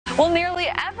Well, nearly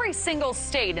every single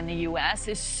state in the U.S.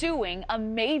 is suing a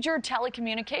major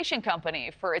telecommunication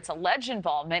company for its alleged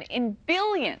involvement in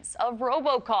billions of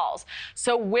robocalls.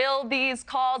 So will these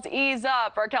calls ease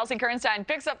up? Our Kelsey Kernstein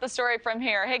picks up the story from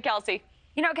here. Hey, Kelsey.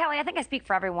 You know, Kelly, I think I speak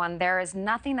for everyone. There is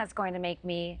nothing that's going to make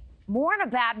me more in a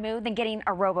bad mood than getting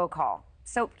a robocall.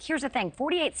 So here's the thing.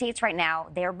 48 states right now,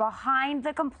 they're behind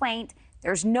the complaint.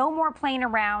 There's no more playing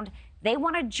around. They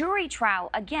want a jury trial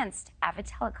against Avid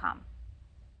Telecom.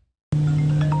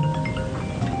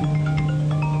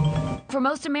 For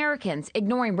most Americans,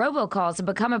 ignoring robocalls have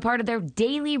become a part of their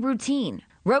daily routine.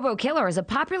 RoboKiller is a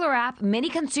popular app many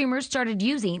consumers started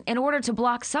using in order to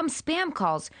block some spam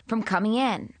calls from coming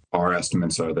in. Our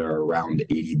estimates are there are around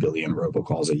 80 billion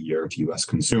robocalls a year to U.S.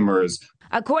 consumers.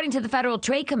 According to the Federal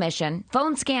Trade Commission,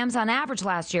 phone scams on average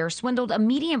last year swindled a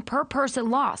median per-person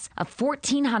loss of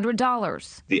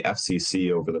 $1,400. The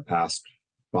FCC over the past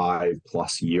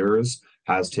 5+ years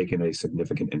has taken a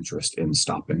significant interest in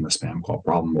stopping the spam call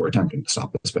problem, or attempting to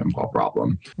stop the spam call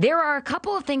problem. There are a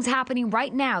couple of things happening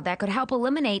right now that could help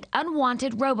eliminate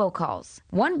unwanted robocalls.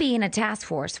 One being a task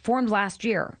force formed last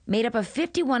year, made up of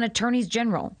 51 attorneys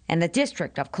general and the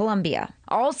District of Columbia,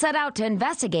 all set out to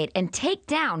investigate and take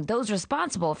down those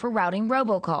responsible for routing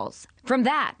robocalls. From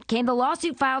that came the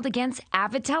lawsuit filed against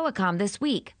Avid Telecom this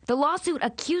week. The lawsuit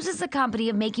accuses the company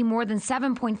of making more than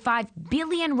 7.5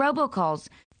 billion robocalls.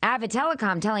 Avid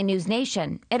Telecom telling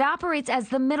NewsNation it operates as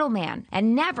the middleman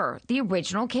and never the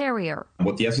original carrier.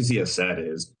 What the FCC has said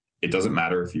is it doesn't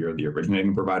matter if you're the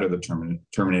originating provider, the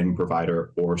terminating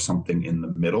provider, or something in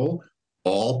the middle.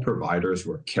 All providers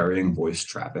who are carrying voice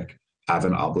traffic have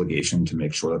an obligation to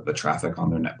make sure that the traffic on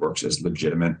their networks is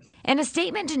legitimate. In a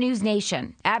statement to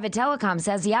NewsNation, Avid Telecom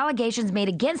says the allegations made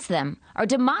against them are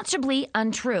demonstrably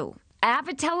untrue.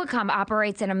 Avid Telecom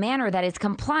operates in a manner that is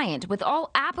compliant with all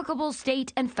applicable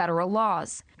state and federal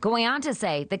laws. Going on to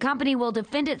say the company will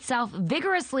defend itself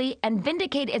vigorously and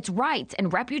vindicate its rights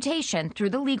and reputation through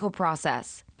the legal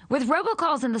process. With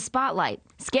robocalls in the spotlight,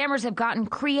 scammers have gotten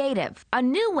creative, a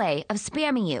new way of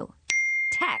spamming you.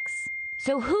 Text.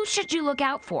 So who should you look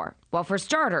out for? Well, for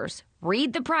starters,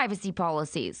 read the privacy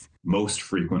policies. Most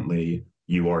frequently,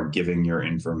 you are giving your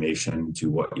information to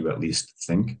what you at least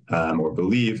think or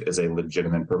believe is a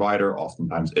legitimate provider,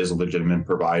 oftentimes is a legitimate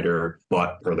provider,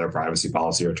 but per their privacy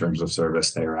policy or terms of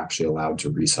service, they are actually allowed to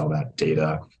resell that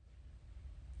data.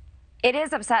 It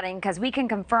is upsetting because we can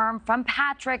confirm from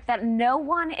Patrick that no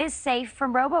one is safe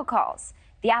from robocalls.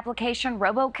 The application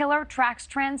RoboKiller tracks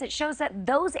trends. It shows that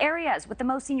those areas with the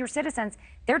most senior citizens,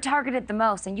 they're targeted the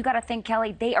most. And you got to think,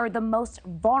 Kelly, they are the most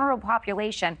vulnerable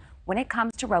population when it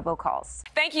comes to robocalls.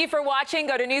 Thank you for watching.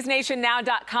 Go to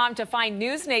newsnationnow.com to find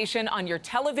NewsNation on your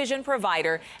television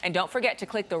provider. And don't forget to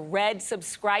click the red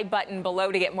subscribe button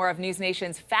below to get more of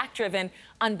NewsNation's fact-driven,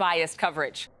 unbiased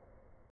coverage.